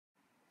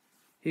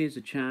Here's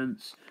a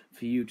chance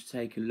for you to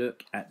take a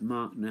look at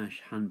Mark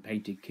Nash Hand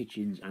Painted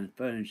Kitchens and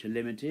Furniture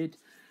Limited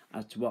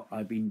as to what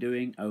I've been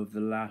doing over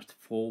the last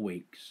 4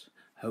 weeks.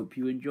 Hope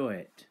you enjoy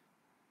it.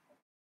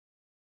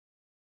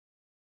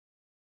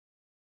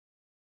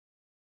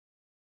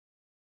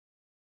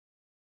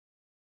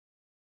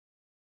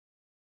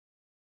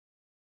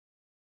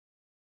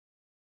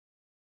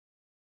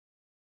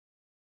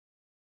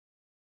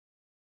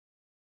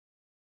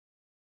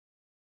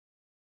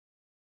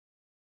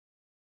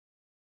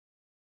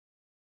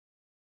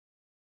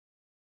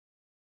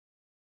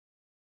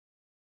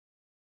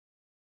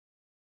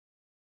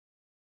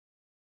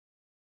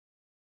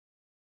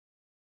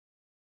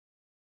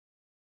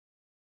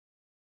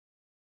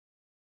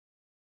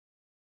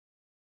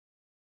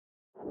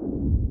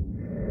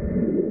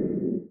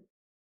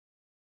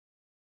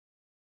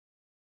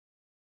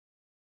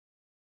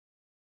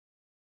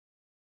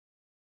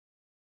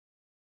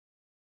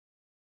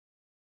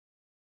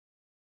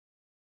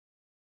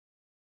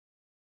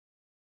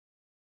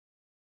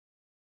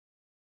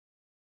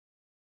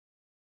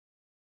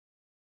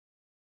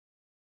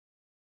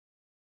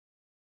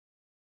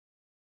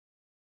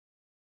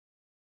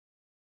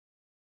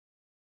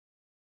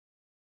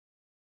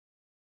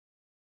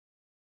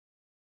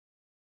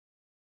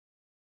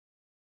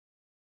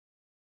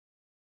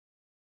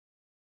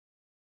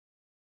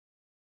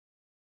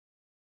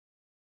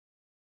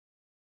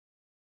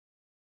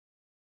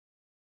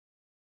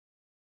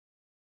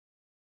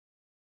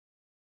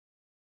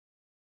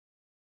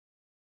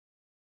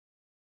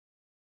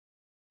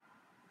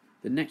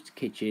 The next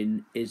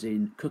kitchen is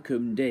in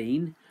Cookham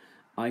Dean.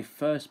 I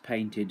first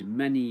painted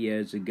many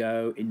years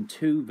ago in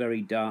two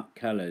very dark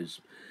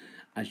colours.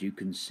 As you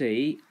can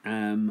see,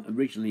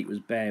 originally it was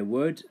bare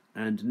wood,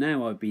 and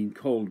now I've been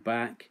called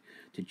back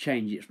to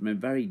change it from a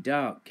very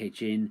dark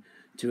kitchen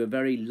to a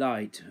very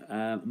light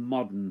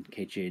modern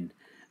kitchen.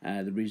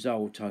 The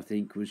result, I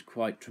think, was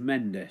quite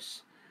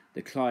tremendous.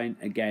 The client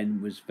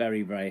again was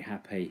very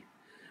happy.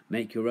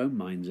 Make your own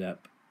minds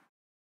up.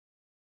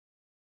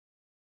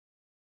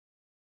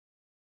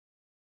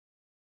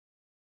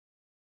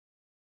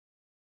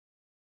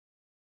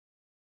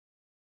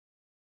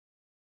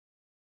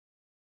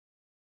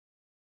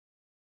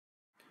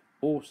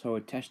 Also a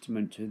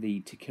testament to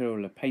the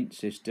Tequila paint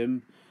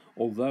system.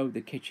 Although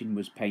the kitchen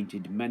was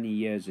painted many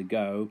years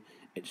ago,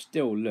 it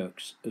still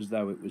looks as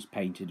though it was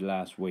painted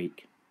last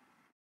week.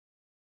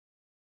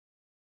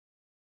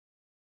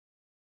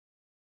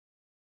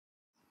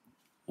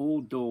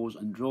 All doors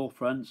and drawer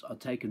fronts are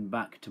taken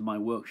back to my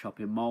workshop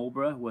in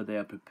Marlborough, where they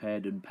are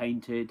prepared and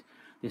painted.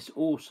 This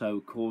also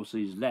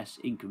causes less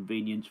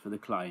inconvenience for the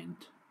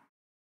client.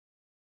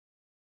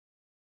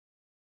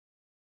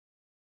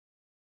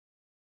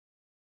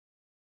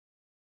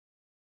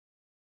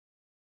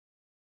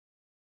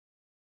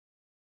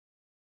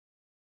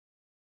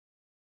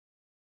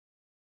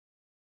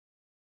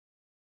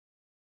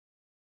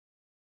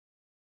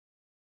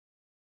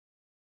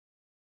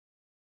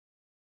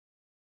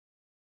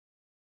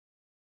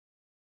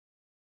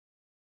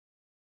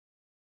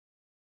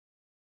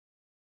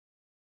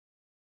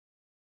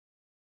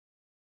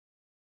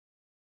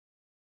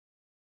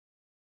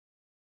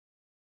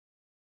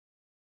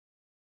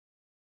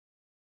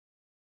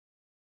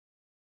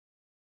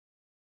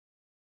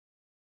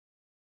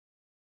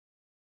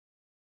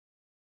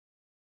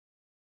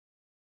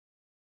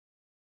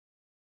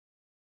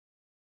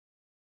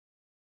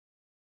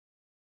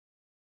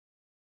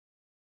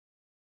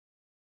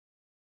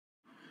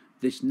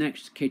 This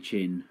next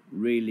kitchen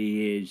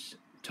really is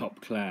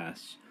top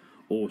class,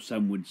 or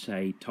some would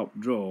say top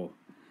drawer.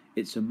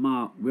 It's a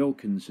Mark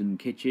Wilkinson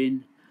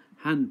kitchen,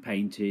 hand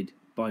painted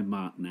by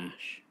Mark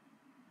Nash.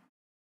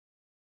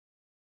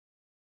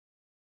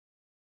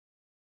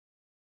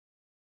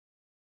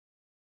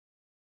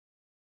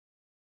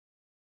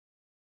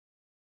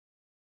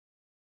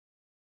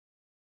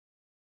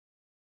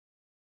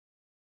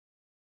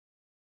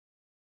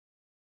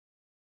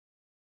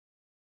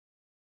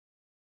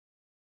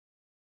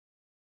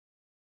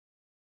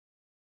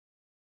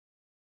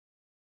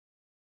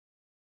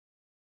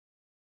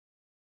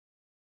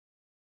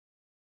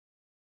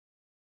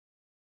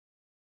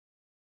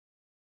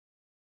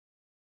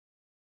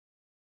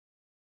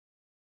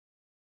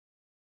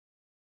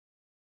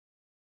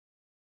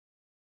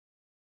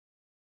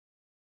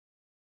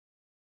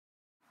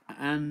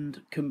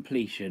 And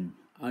completion.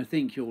 I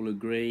think you'll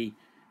agree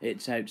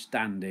it's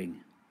outstanding.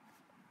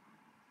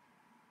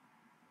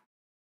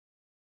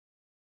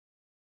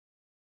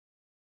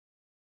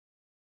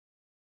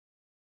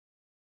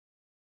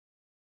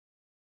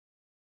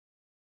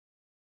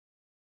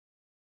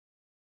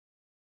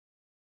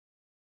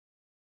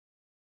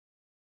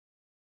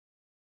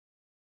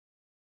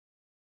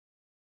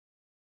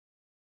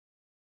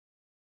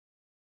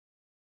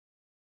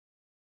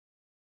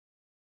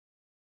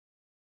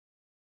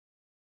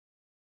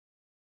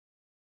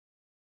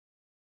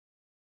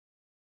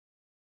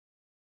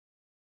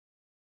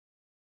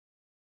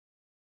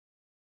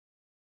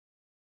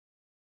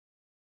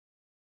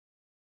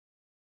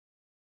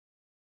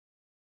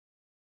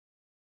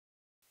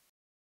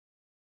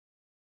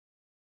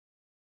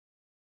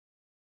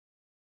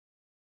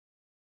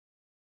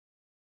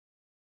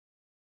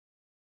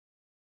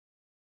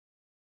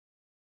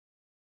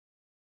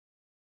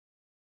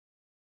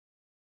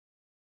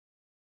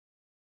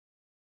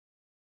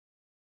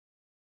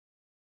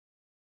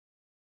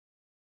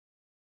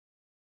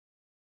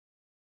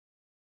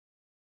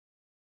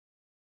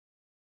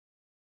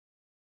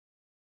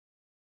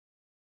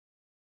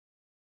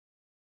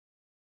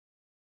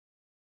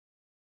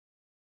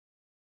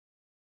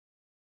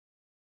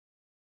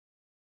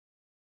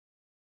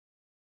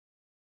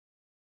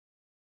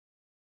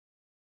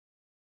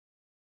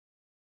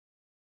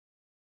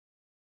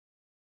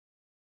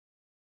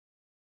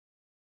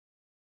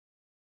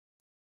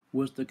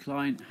 Was the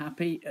client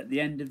happy at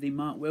the end of the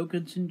Mark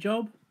Wilkinson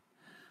job?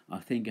 I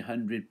think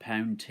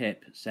 £100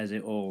 tip says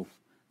it all.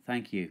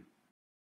 Thank you.